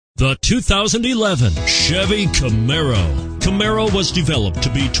The 2011 Chevy Camaro. Camaro was developed to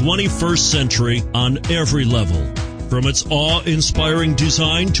be 21st century on every level. From its awe-inspiring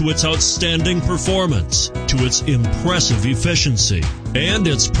design to its outstanding performance, to its impressive efficiency, and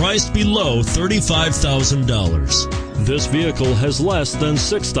it's priced below $35,000. This vehicle has less than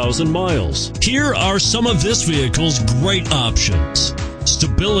 6,000 miles. Here are some of this vehicle's great options: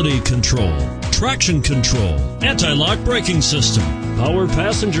 stability control, traction control, anti-lock braking system, power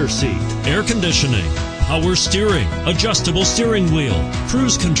passenger seat, air conditioning, power steering, adjustable steering wheel,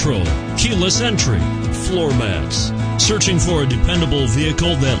 cruise control, keyless entry, floor mats. Searching for a dependable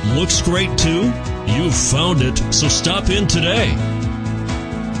vehicle that looks great too? You've found it, so stop in today.